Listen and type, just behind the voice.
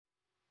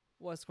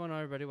What's going on,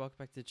 everybody? Welcome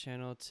back to the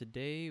channel.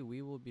 Today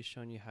we will be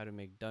showing you how to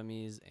make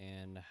dummies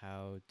and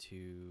how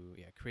to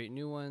create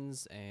new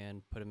ones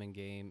and put them in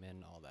game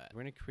and all that.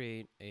 We're going to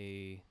create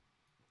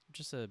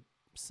just a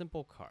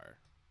simple car.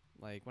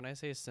 Like when I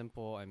say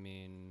simple, I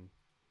mean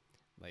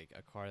like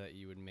a car that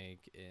you would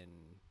make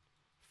in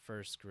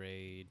first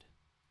grade,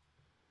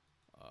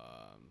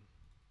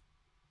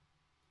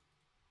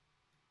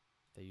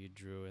 that you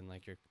drew in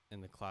like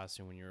in the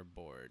classroom when you were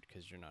bored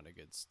because you're not a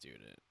good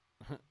student.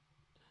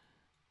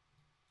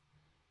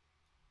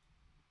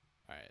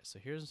 Alright, so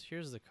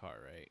here's the car,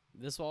 right?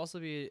 This will also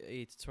be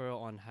a tutorial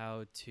on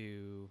how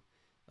to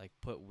like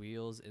put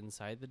wheels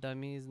inside the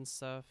dummies and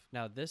stuff.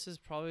 Now this is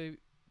probably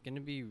going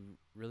to be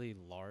really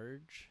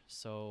large,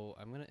 so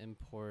I'm going to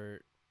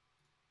import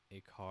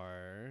a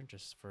car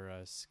just for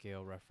a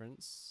scale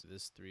reference.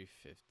 This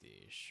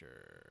 350,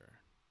 sure.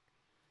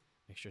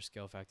 Make sure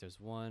scale factor is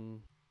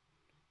 1.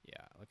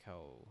 Yeah, look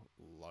how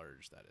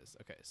large that is.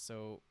 Okay,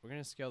 so we're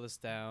going to scale this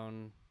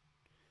down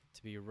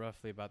to be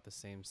roughly about the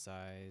same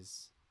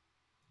size.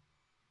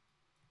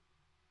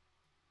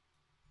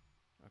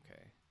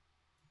 Okay,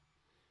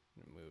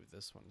 I'm gonna move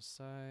this one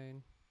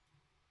aside.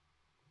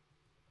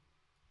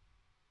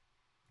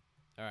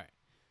 All right,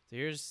 so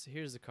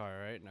here's the car,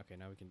 right? And okay,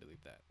 now we can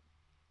delete that.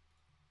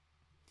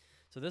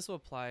 So this will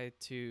apply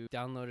to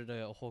downloaded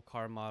a whole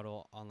car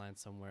model online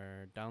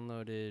somewhere,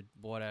 downloaded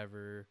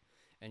whatever,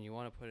 and you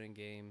want to put it in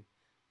game.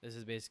 This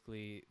is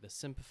basically the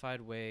simplified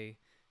way.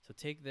 So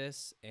take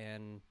this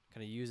and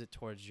kind of use it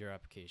towards your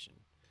application.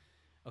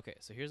 Okay,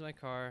 so here's my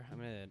car. I'm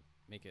gonna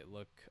make it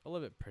look a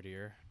little bit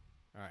prettier.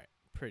 All right,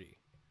 pretty.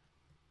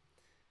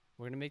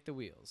 We're gonna make the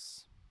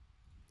wheels.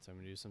 So I'm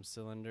gonna do some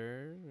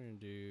cylinder. We're gonna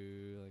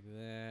do like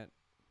that.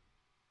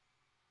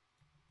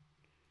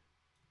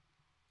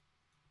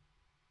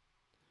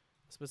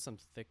 Let's put some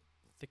thick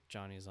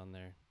Johnnies on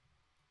there.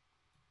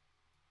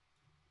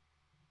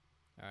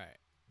 All right.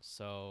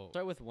 So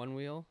start with one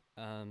wheel,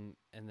 and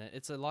then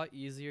it's a lot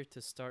easier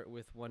to start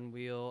with one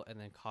wheel and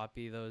then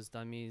copy those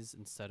dummies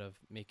instead of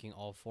making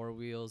all 4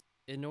 wheels.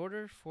 In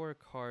order for a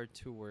car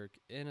to work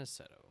in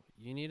Assetto,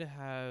 you need to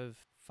have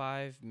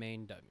 5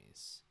 main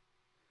dummies.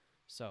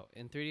 So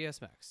in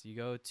 3dsmax, you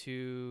go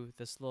to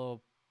this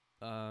little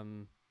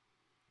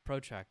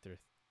protractor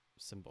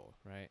symbol,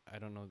 right? I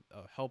don't know,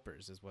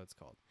 helpers is what it's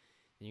called.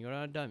 Then you go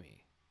down to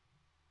dummy,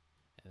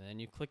 and then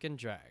you click and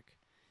drag.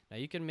 Now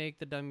you can make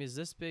the dummies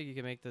this big, you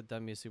can make the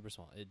dummies super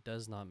small. It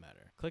does not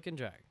matter. Click and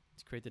drag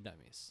to create the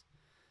dummies.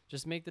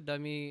 Just make the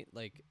dummy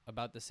like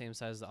about the same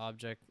size as the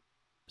object,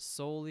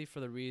 solely for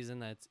the reason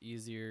that it's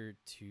easier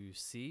to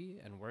see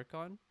and work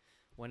on.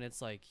 When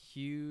it's like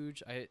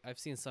huge, I've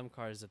seen some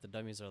cars that the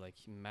dummies are like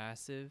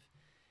massive,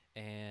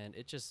 and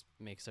it just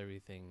makes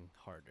everything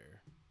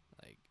harder.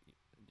 Like,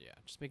 yeah,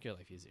 just make your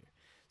life easier.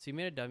 So you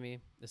made a dummy.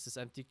 This is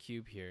empty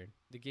cube here.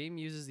 The game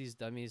uses these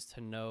dummies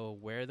to know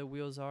where the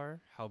wheels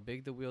are, how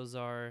big the wheels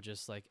are,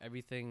 just like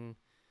everything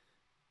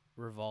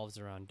revolves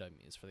around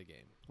dummies for the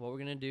game. What we're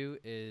gonna do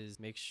is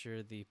make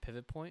sure the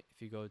pivot point,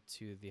 if you go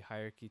to the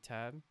hierarchy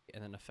tab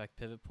and then affect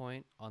pivot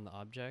point on the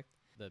object,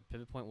 the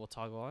pivot point will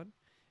toggle on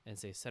and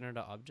say center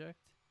to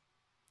object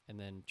and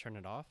then turn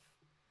it off.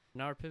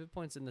 Now our pivot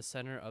point's in the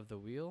center of the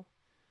wheel.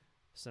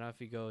 So now if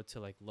you go to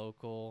like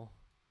local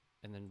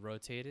and then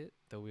rotate it,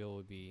 the wheel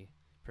will be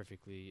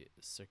perfectly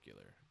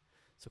circular.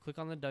 So click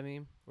on the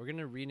dummy. We're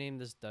gonna rename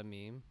this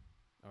dummy,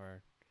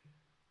 or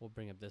we'll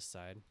bring up this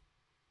side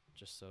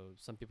just so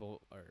some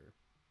people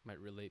might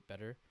relate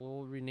better.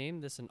 We'll rename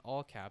this in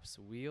all caps,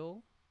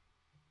 wheel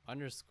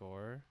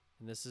underscore,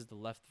 and this is the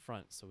left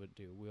front, so we'll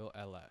do wheel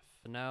LF.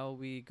 So now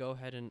we go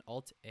ahead and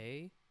Alt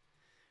A.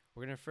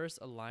 We're gonna first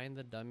align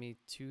the dummy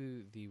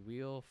to the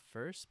wheel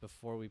first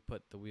before we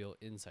put the wheel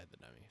inside the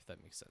dummy, if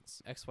that makes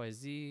sense.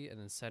 XYZ and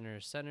then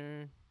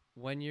center.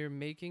 When you're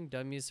making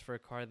dummies for a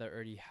car that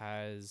already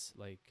has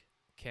like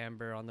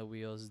camber on the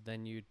wheels,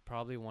 then you'd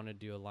probably want to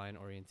do a line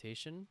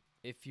orientation.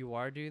 If you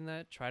are doing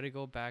that, try to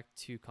go back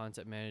to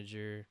Concept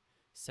Manager,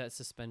 set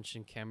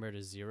suspension camber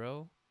to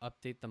 0,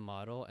 update the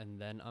model, and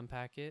then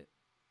unpack it,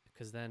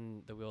 because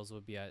then the wheels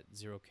will be at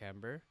 0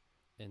 camber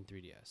in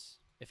 3DS.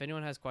 If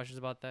anyone has questions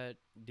about that,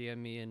 DM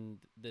me in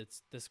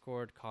this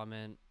Discord,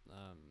 comment,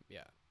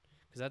 yeah,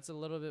 because that's a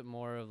little bit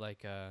more of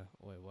like a,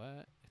 wait,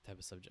 what type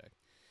of subject.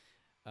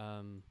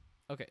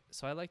 Okay,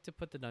 so I like to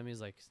put the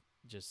dummies like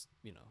just,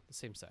 you know, the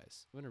same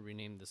size. I'm gonna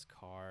rename this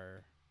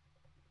car,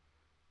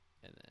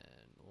 and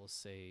then we'll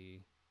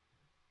say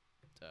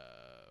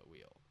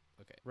wheel.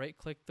 Okay, right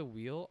click the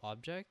wheel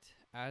object,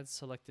 add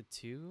selected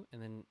to,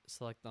 and then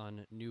select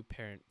on new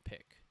parent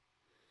pick.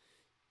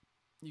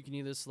 You can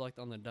either select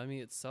on the dummy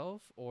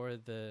itself or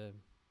the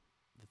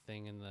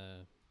thing in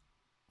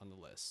on the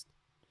list.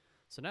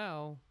 So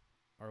now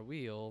our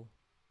wheel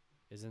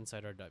is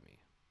inside our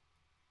dummy.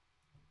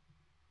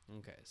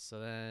 Okay, so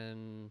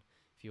then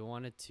if you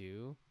wanted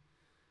to,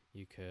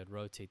 you could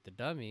rotate the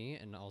dummy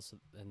and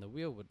the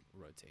wheel would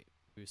rotate.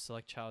 We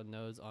select child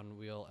nodes on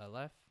wheel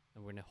LF,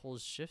 and we're gonna hold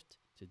shift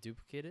to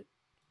duplicate it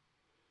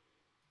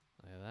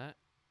like that.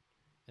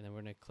 And then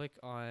we're gonna click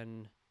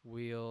on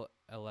wheel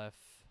LF,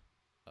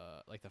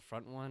 like the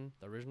front one,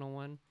 the original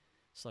one,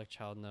 select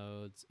child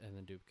nodes, and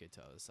then duplicate to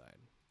the other side.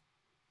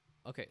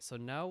 Okay, so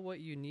now what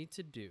you need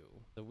to do,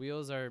 the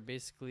wheels are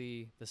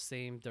basically the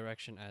same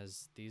direction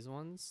as these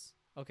ones.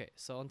 Okay,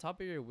 so on top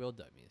of your wheel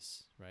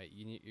dummies, right,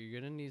 you're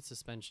gonna need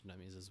suspension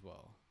dummies as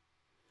well.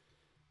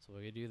 So we're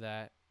gonna do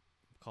that.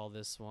 Call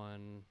this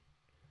one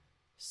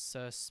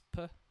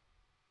susp,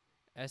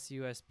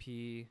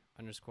 susp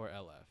underscore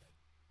LF.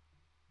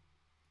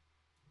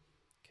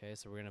 Okay,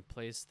 so we're gonna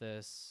place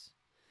this.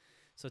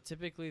 So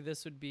typically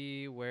this would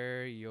be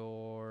where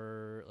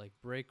your like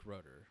brake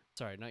rotor,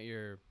 sorry, not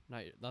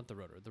the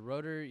rotor. The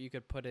rotor you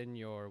could put in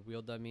your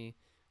wheel dummy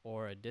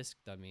or a disc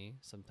dummy.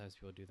 Sometimes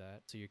people do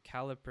that. So your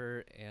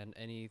caliper and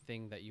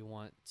anything that you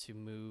want to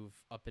move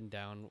up and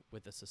down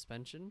with the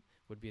suspension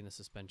would be in the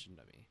suspension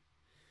dummy.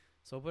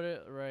 So we'll put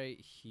it right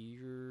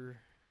here,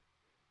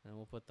 and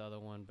we'll put the other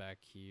one back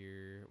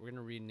here. We're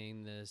gonna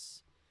rename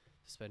this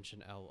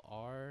suspension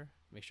LR.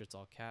 Make sure it's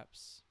all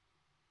caps.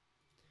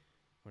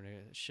 We're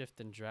gonna shift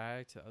and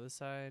drag to the other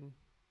side.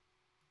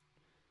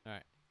 All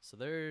right, so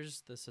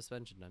there's the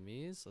suspension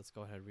dummies. Let's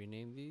go ahead and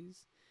rename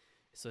these.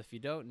 So if you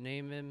don't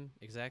name him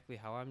exactly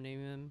how I'm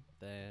naming him,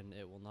 then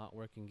it will not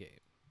work in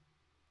game.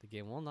 The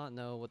game will not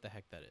know what the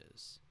heck that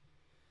is.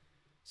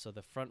 So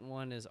the front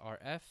one is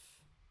RF.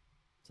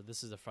 So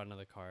this is the front of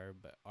the car,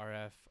 but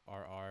RF,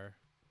 RR.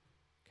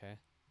 Okay.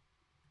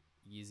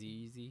 Easy,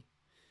 easy.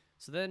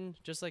 So then,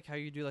 just like how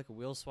you do like a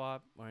wheel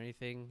swap or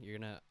anything, you're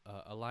gonna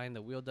align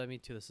the wheel dummy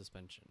to the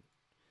suspension.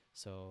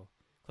 So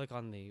click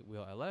on the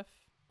wheel LF,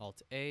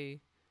 Alt A,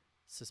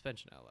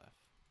 suspension LF.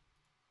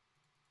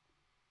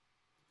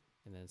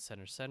 And then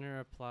center,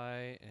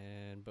 apply,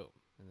 and boom,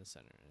 in the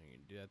center. And you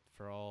can do that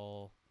for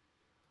all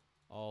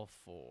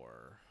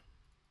four.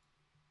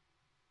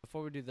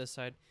 Before we do this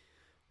side,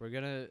 we're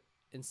gonna,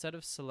 instead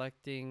of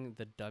selecting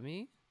the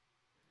dummy,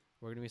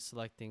 we're gonna be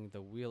selecting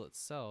the wheel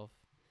itself.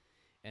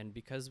 And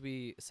because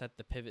we set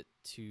the pivot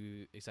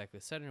to exactly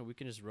the center, we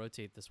can just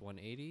rotate this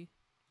 180.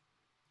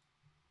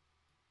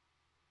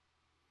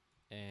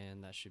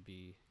 And that should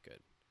be good.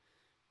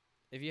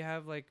 If you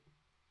have like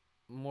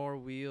more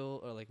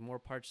wheel or like more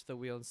parts to the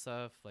wheel and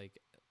stuff,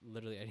 like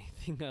literally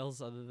anything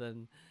else other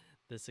than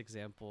this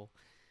example,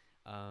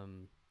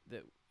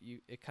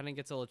 it kind of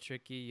gets a little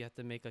tricky. You have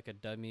to make like a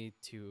dummy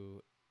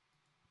to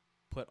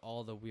put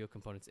all the wheel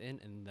components in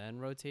and then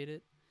rotate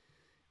it.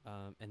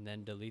 And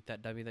then delete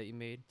that dummy that you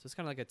made. So it's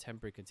kind of like a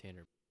temporary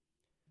container.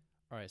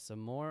 All right, so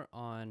more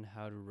on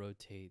how to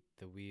rotate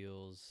the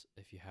wheels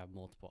if you have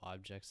multiple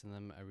objects in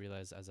them. I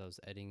realized as I was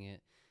editing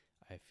it,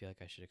 I feel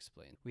like I should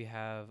explain. We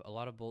have a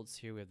lot of bolts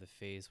here. We have the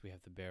face, we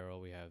have the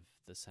barrel, we have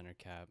the center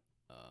cap,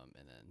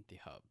 and then the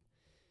hub.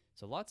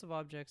 So lots of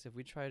objects. If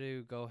we try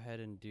to go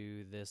ahead and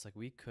do this, like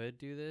we could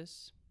do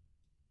this,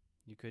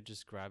 you could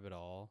just grab it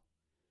all.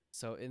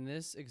 So in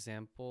this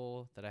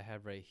example that I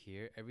have right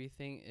here,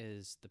 everything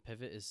is, the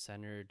pivot is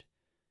centered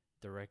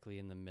directly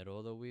in the middle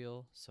of the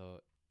wheel. So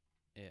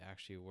it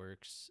actually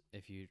works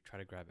if you try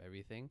to grab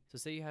everything. So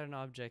say you had an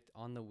object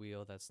on the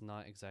wheel that's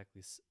not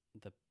exactly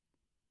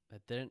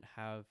that didn't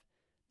have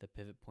the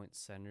pivot point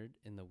centered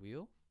in the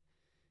wheel.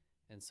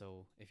 And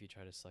so if you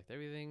try to select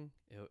everything,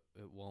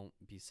 it won't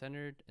be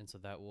centered. And so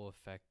that will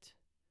affect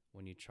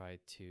when you try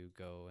to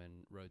go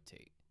and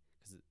rotate,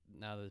 because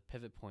now the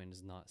pivot point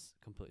is not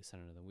completely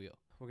centered in the wheel.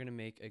 We're gonna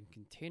make a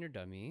container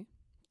dummy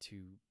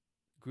to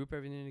group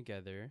everything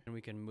together, and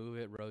we can move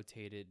it,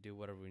 rotate it, do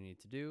whatever we need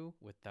to do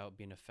without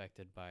being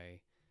affected by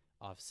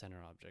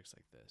off-center objects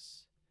like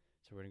this.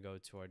 So we're gonna go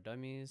to our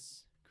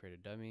dummies, create a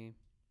dummy,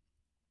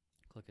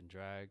 click and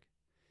drag.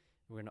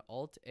 We're gonna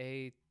Alt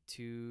A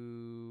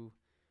to,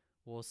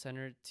 we'll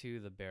center it to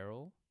the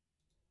barrel.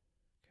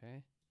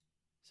 Okay,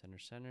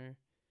 center,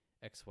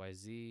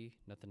 XYZ,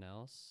 nothing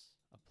else,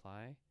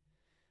 apply.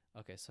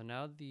 Okay, so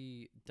now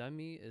the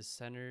dummy is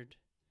centered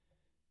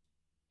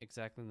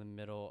exactly in the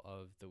middle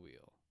of the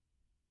wheel,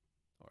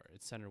 or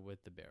it's centered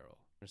with the barrel.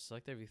 We're gonna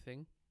select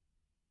everything,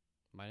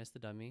 minus the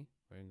dummy.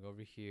 We're gonna go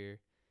over here,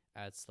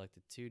 add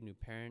selected to, new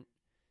parent,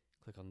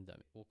 click on the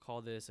dummy. We'll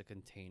call this a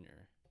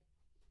container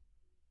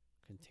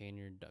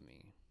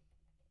dummy,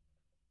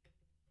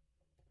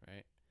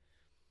 right?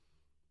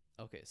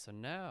 Okay, so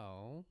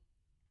now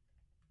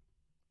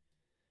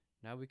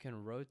we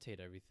can rotate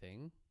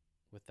everything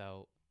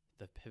without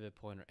the pivot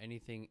point or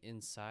anything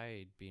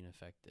inside being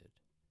affected.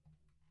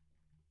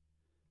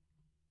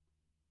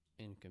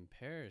 In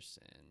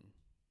comparison,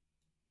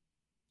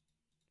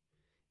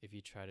 if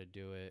you try to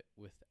do it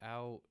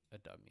without a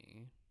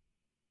dummy,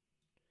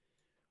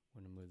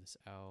 I'm gonna move this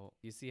out.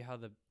 You see how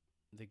the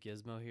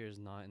gizmo here is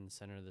not in the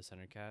center of the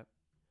center cap,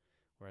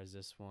 whereas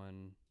this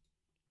one,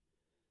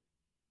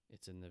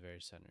 it's in the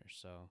very center.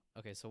 So,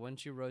 okay, so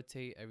once you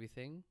rotate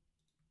everything,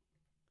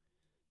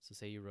 so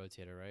say you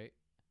rotate it, right?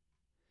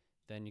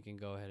 Then you can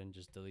go ahead and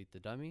just delete the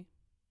dummy.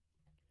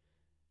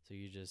 So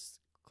you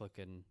just click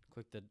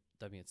the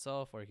dummy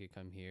itself, or you could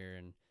come here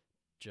and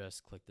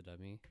just click the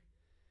dummy,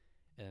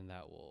 and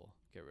that will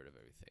get rid of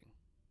everything.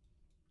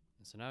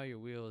 And so now your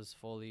wheel is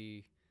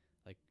fully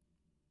like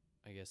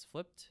guess,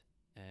 flipped,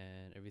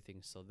 and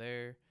everything's still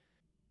there.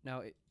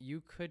 Now,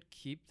 you could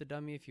keep the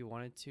dummy if you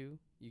wanted to.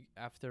 You,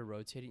 after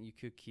rotating, you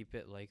could keep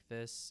it like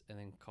this and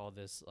then call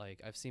this,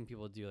 like, I've seen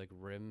people do like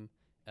rim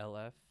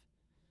LF,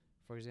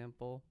 for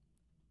example,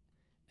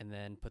 and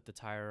then put the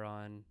tire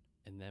on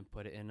and then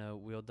put it in a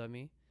wheel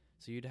dummy.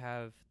 So you'd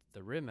have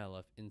the rim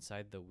LF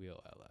inside the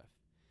wheel LF.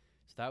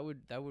 So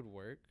that would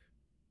work.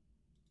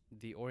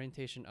 The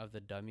orientation of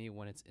the dummy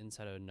when it's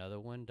inside of another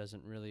one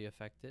doesn't really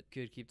affect it.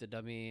 Could keep the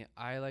dummy.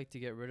 I like to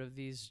get rid of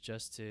these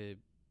just to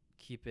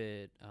keep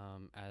it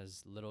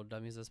as little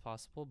dummies as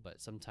possible, but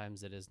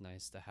sometimes it is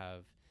nice to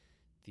have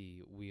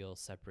the wheel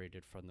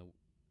separated from the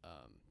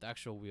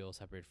actual wheel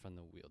separated from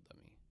the wheel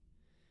dummy.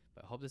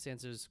 But I hope this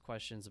answers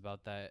questions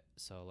about that,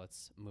 so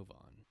let's move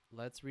on.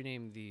 Let's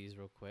rename these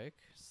real quick.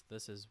 So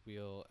this is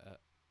wheel,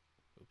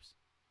 oops.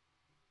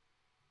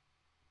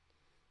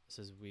 This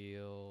is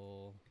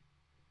wheel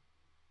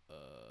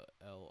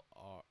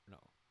LR, no.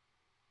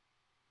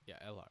 Yeah,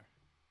 LR,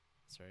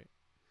 that's right.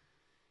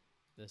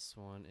 This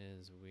one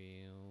is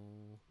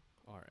wheel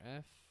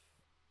RF,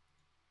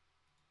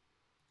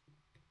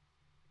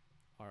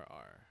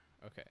 RR,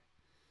 okay.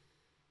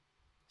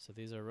 So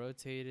these are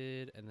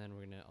rotated, and then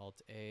we're gonna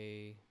Alt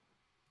A.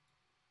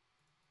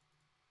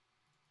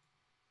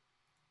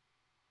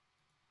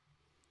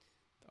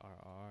 The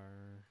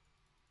RR.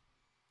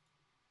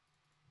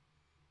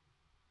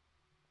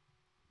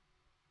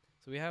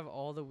 So we have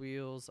all the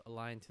wheels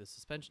aligned to the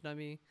suspension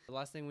dummy. The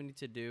last thing we need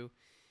to do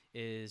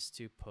is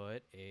to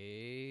put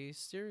a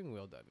steering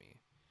wheel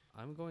dummy.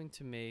 I'm going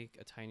to make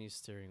a tiny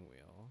steering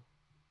wheel.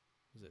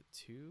 Is it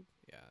 2?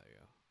 Yeah, there you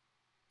go.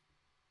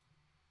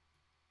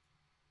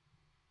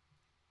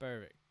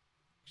 Perfect.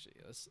 Actually,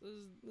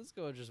 let's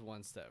go just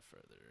one step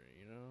further,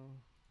 you know?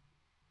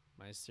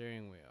 My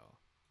steering wheel.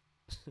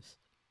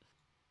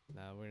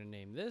 Now we're gonna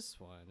name this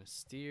one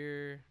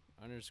steer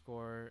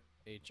underscore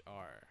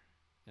HR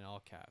in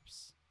all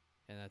caps.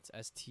 And that's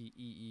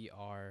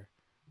STEER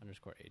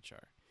underscore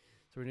HR.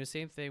 So we're gonna do the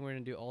same thing. We're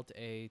gonna do Alt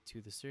A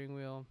to the steering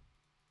wheel.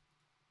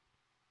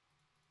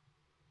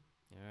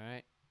 All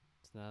right.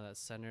 So now that's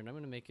centered. I'm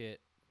gonna make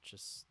it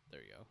just,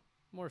 there you go,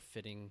 more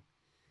fitting.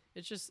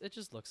 It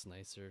just looks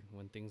nicer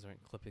when things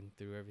aren't clipping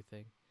through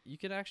everything. You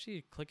can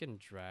actually click and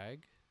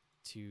drag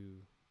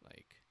to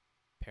like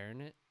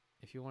parent it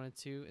if you wanted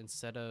to,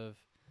 instead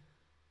of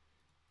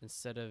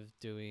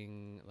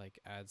doing like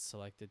add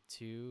selected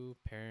to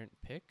parent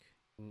pick,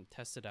 and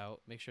test it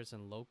out. Make sure it's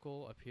in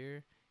local up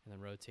here and then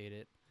rotate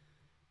it.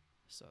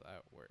 So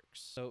that works.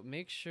 So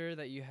make sure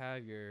that you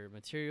have your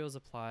materials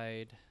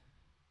applied.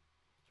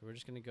 So we're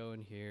just gonna go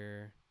in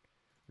here.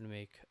 We're gonna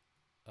make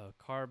a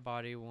car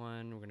body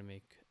one. We're gonna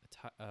make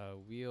a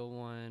wheel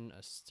one,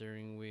 a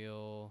steering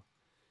wheel,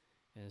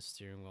 and a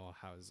steering wheel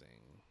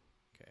housing.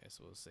 Okay,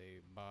 so we'll say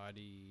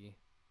body.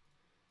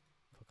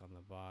 Click on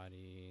the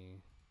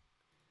body.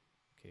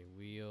 Okay,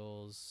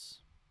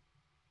 wheels.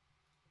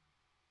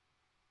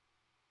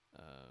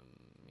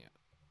 Yeah,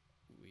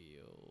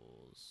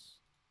 wheels.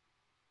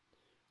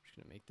 I'm just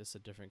gonna make this a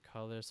different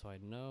color so I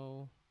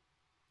know.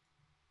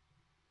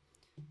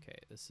 Okay,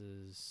 this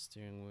is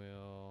steering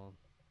wheel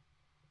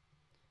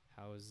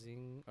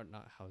housing, or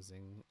not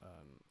housing,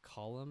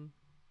 column.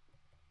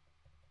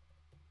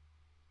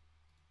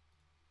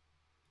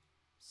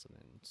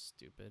 Something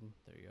stupid.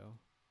 There you go.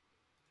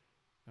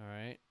 All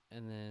right,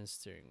 and then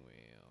steering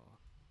wheel.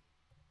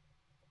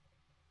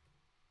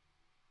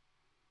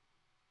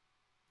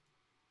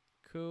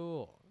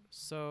 Cool.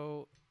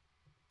 So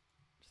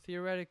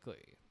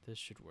theoretically, this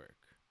should work.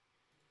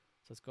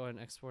 So let's go ahead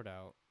and export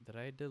out. Did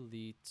I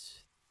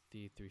delete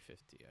the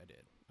 350? I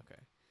did.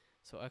 Okay.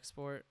 So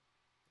export.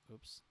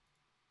 Oops.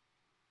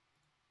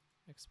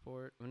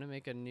 Export. I'm going to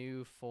make a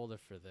new folder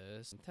for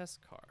this. Test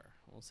car.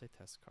 We'll say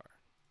test car.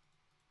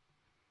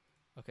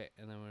 Okay.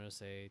 And then we're going to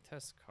say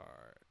test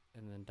car.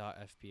 And then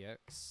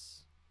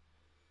 .fpx.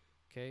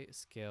 Okay.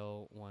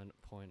 Scale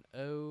 1.0.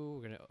 We're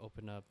going to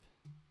open up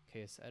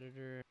KS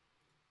editor.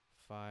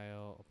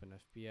 File. Open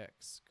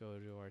FBX. Go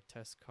to our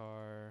test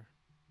car.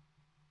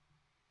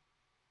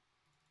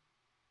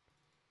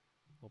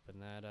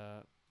 Open that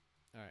up.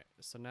 All right.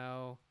 So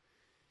now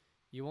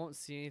you won't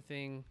see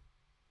anything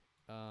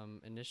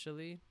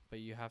initially, but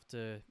you have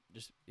to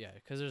just, yeah,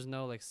 because there's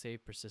no like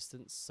save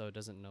persistence, so it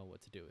doesn't know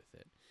what to do with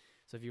it.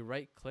 So if you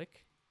right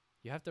click,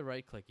 you have to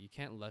right click. You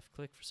can't left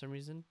click for some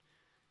reason.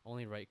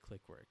 Only right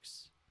click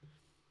works.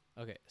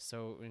 Okay,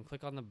 so when you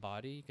click on the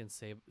body, you can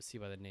see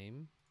by the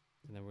name,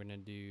 and then we're gonna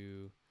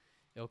do,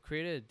 it'll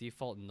create a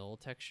default null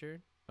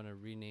texture. I'm gonna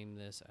rename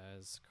this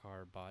as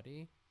car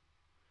body.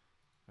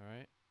 All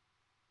right.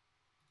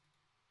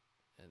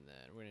 And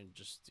then we're gonna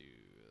just do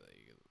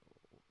like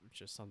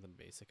just something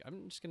basic.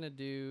 I'm just gonna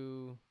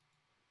do,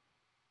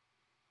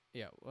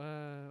 yeah,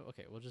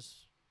 okay,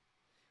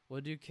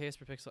 we'll do KS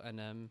per pixel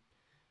NM.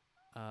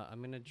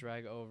 I'm gonna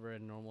drag over a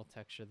normal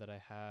texture that I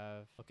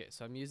have. Okay,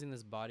 so I'm using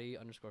this body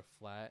underscore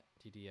flat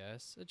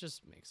TDS. It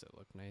just makes it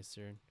look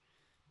nicer.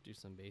 Do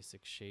some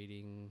basic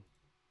shading.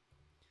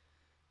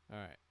 All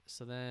right,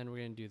 so then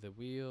we're gonna do the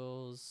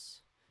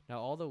wheels. Now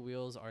all the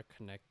wheels are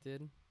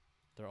connected.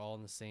 They're all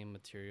in the same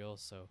material,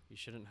 so you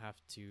shouldn't have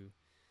to,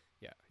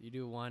 yeah, you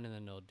do one and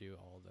then it'll do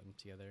all of them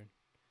together.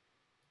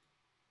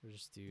 We'll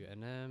just do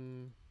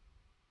NM.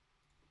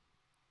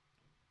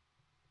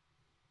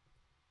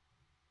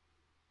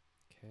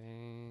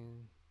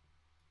 Okay.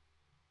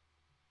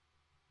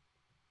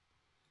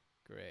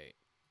 Great.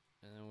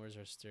 And then where's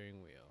our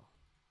steering wheel?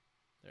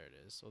 There it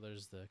is. So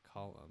there's the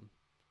column.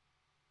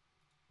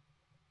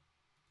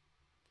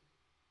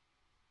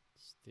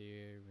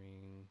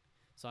 Steering.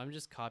 So I'm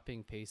just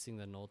copying pasting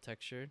the null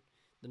texture.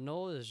 The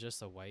null is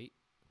just a white.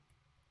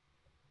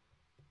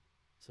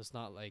 So it's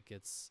not like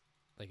it's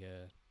like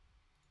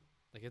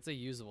it's a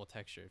usable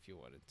texture if you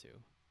wanted to.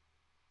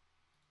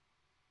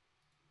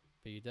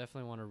 But you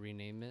definitely want to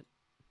rename it.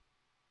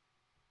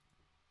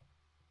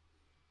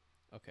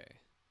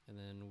 Okay. And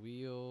then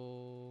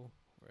wheel,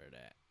 where it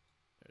at?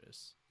 There it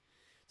is.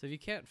 So if you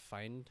can't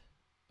find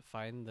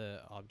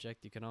the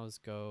object, you can always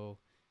go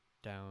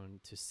down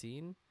to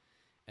scene,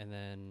 and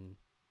then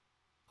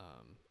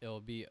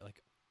it'll be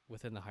like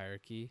within the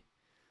hierarchy.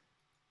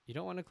 You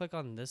don't want to click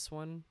on this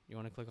one. You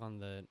want to click on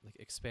the like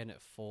expand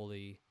it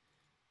fully.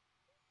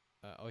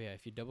 Oh yeah,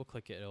 if you double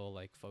click it, it'll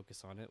like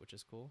focus on it, which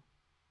is cool.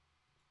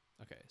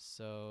 Okay,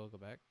 so go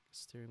back,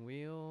 steering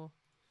wheel.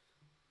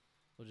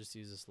 We'll just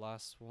use this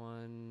last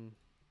one.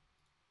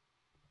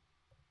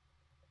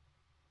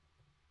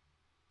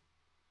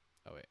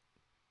 Oh wait,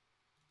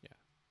 yeah.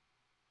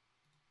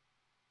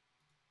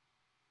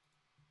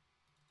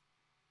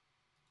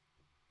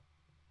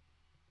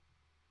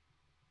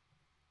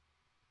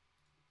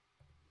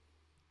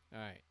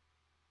 All right,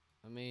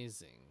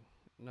 amazing.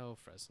 No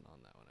Fresnel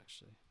on that one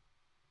actually.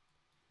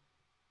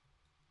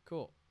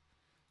 Cool.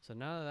 So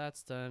now that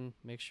that's done,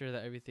 make sure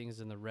that everything's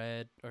in the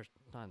red, or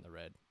not in the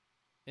red,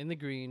 in the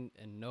green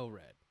and no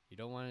red. You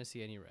don't want to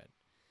see any red.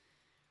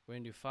 We're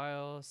gonna do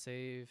file,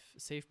 save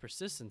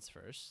persistence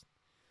first.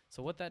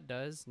 So what that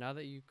does, now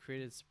that you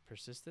created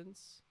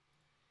persistence,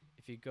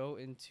 if you go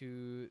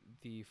into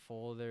the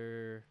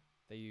folder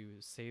that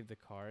you saved the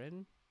car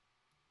in,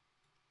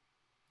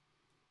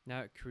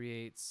 now it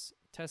creates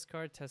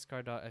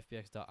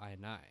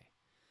testcard.fbx.ini.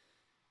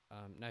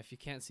 Now if you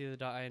can't see the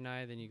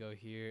 .ini, then you go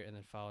here and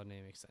then file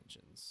name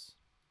extensions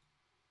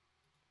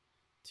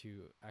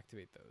to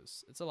activate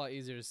those. It's a lot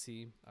easier to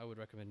see. I would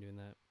recommend doing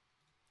that.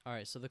 All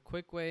right, so the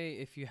quick way,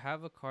 if you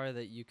have a car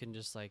that you can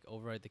just like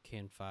override the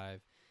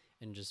CAN5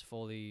 and just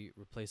fully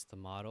replace the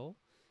model,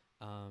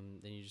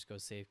 then you just go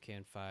save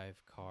CAN5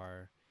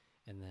 car,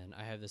 and then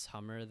I have this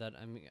Hummer that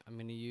I'm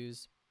gonna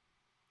use,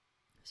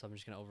 so I'm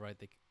just gonna override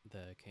the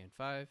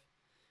CAN5.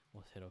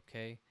 We'll hit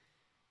OK.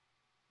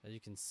 As you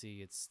can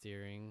see, it's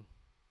steering.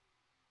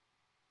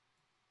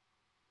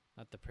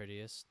 Not the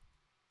prettiest.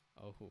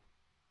 Oh,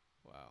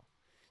 wow.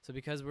 So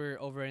because we're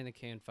overriding the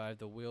CAN5,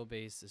 the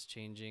wheelbase is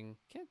changing.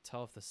 Can't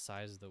tell if the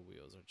size of the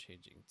wheels are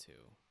changing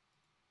too.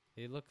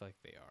 They look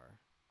like they are.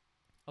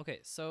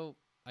 Okay, so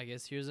I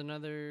guess here's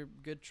another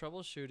good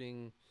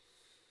troubleshooting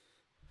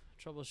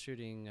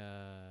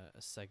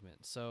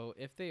segment. So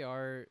if they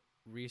are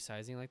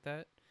resizing like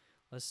that,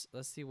 let's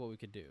see what we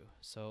could do.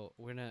 So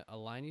we're gonna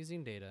align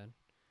using data.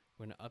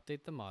 We're gonna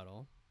update the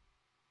model,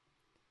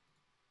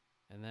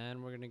 and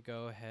then we're gonna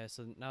go ahead.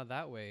 So now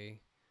that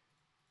way,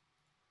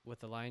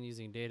 with align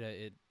using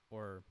data,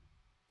 or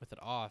with it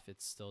off,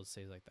 it still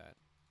stays like that.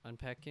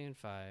 Unpack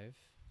CAN5.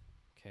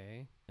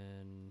 Okay,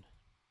 and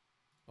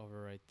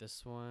overwrite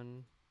this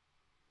one.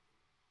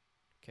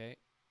 Okay,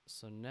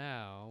 so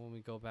now when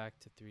we go back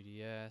to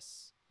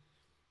 3ds,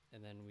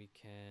 and then we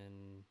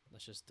can,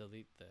 let's just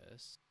delete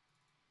this.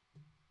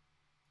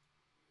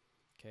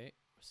 Okay,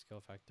 scale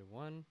factor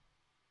 1.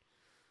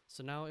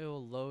 So now it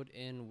will load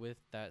in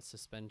with that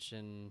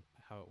suspension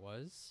how it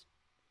was.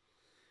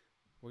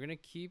 We're gonna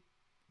keep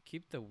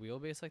the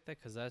wheelbase like that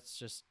because that's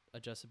just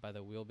adjusted by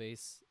the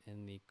wheelbase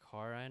in the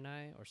car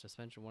ini or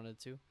suspension, one of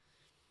the two.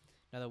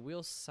 Now the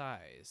wheel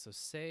size, so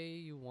say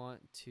you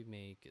want to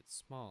make it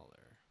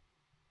smaller.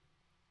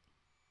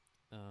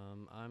 I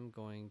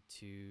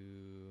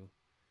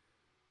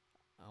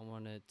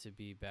want it to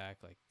be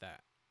back like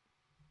that.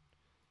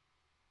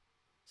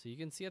 So you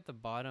can see at the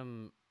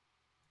bottom,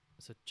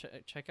 so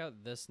check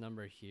out this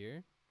number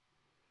here.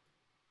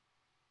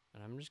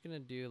 And I'm just gonna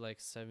do like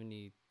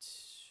 72.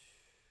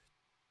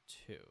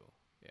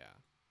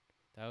 Yeah,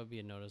 that would be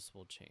a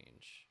noticeable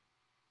change.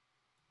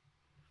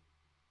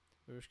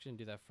 We're just gonna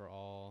do that for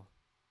all.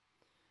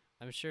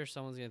 I'm sure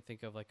someone's gonna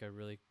think of like a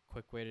really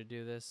quick way to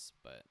do this,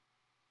 but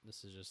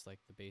this is just like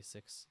the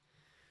basics.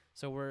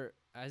 So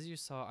as you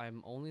saw,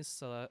 I'm only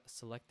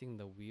selecting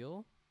the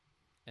wheel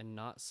and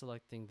not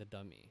selecting the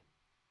dummy.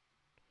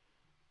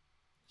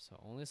 So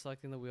only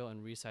selecting the wheel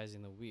and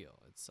resizing the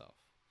wheel itself.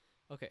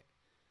 Okay,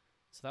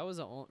 so that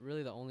was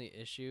really the only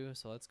issue.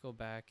 So let's go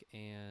back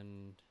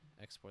and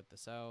export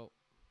this out.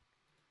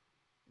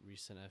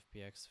 Recent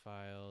FBX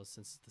files,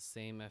 since it's the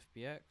same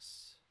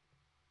FBX.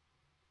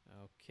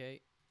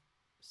 Okay,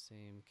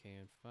 same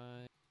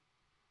CAN5.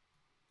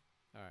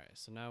 All right,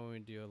 so now when we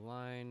do a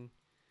line,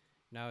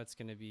 now it's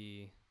gonna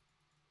be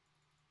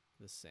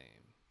the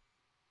same.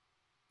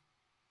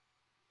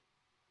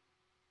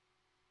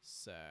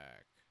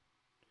 Sec.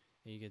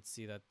 And you can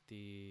see that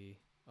the,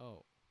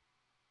 oh.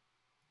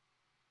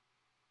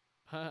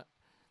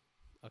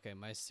 Okay,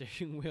 my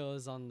steering wheel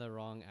is on the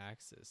wrong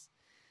axis.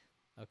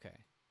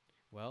 Okay.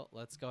 Well,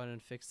 let's go ahead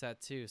and fix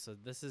that too. So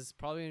this is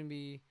probably going to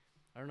be,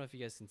 I don't know if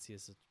you guys can see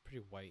this, it's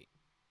pretty white.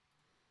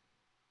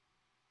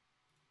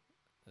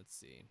 Let's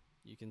see.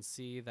 You can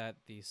see that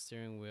the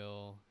steering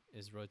wheel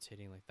is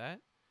rotating like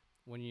that.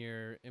 When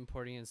you're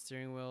importing in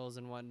steering wheels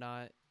and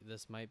whatnot,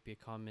 this might be a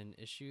common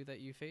issue that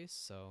you face.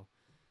 So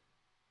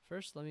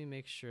first, let me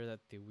make sure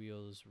that the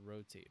wheels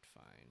rotate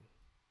fine.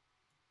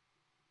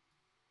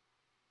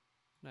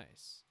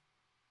 Nice.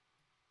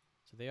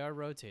 So they are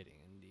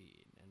rotating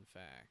indeed, in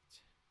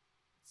fact.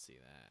 Let's see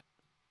that.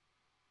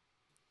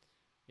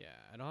 Yeah,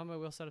 I don't have my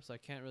wheel set up, so I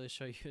can't really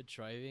show you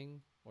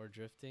driving or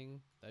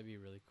drifting. That'd be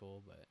really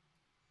cool, but...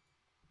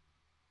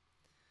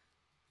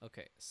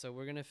 Okay, so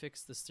we're gonna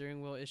fix the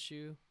steering wheel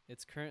issue.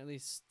 It's currently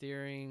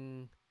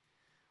steering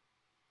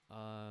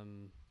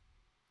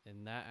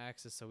in that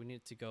axis, so we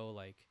need to go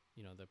like,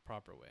 you know, the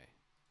proper way.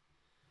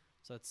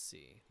 So let's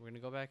see. We're gonna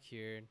go back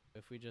here.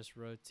 If we just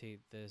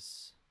rotate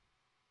this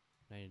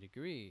 90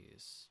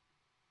 degrees,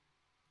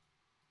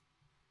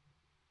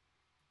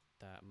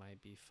 that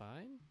might be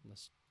fine.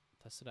 Let's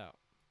test it out.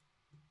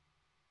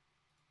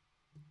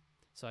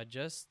 So I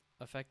just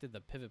affected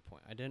the pivot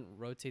point. I didn't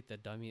rotate the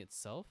dummy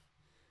itself,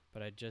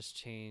 but I just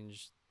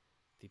changed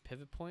the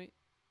pivot point,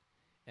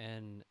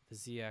 and the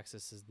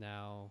z-axis is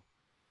now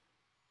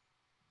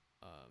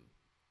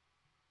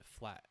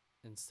flat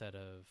instead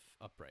of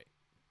upright.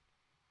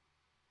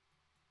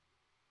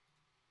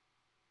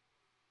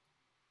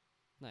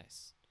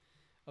 Nice.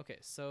 Okay,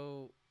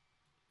 so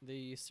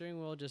the steering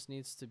wheel just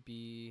needs to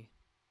be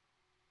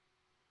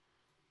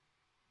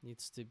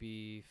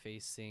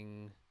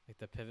facing like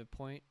the pivot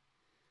point.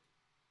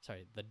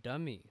 Sorry, the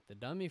dummy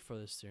for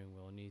the steering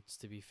wheel needs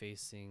to be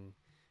facing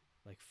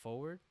like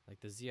forward.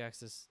 Like the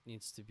z-axis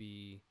needs to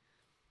be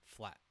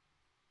flat.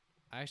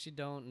 I actually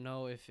don't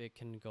know if it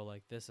can go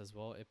like this as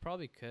well. It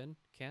probably can,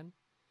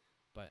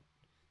 but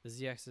the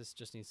z-axis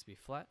just needs to be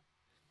flat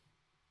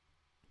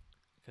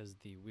because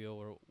the wheel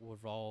will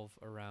revolve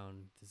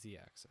around the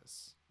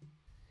z-axis.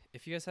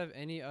 If you guys have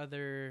any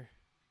other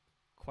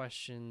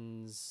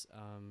questions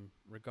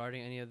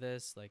regarding any of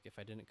this, like if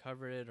I didn't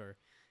cover it or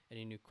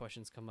any new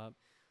questions come up,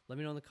 let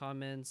me know in the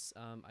comments.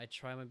 I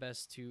try my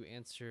best to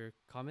answer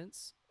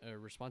comments or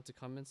respond to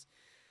comments.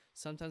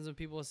 Sometimes when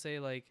people say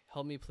like,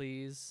 help me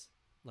please,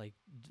 like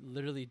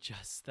literally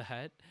just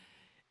that,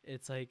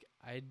 it's like,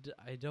 I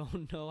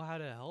don't know how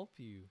to help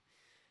you.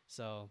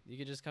 So you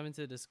can just come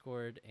into the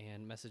Discord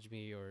and message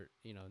me, or,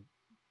 you know,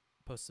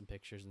 post some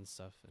pictures and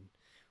stuff, and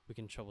we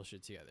can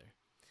troubleshoot together.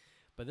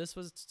 But this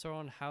was a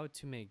tutorial on how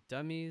to make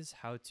dummies,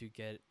 how to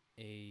get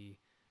a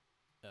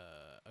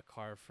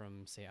car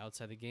from, say,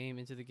 outside the game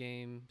into the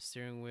game,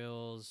 steering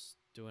wheels,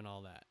 doing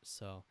all that.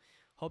 So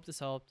hope this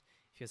helped.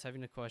 If you guys have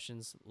any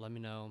questions, let me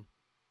know,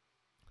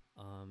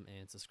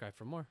 and subscribe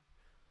for more.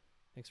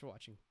 Thanks for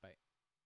watching. Bye.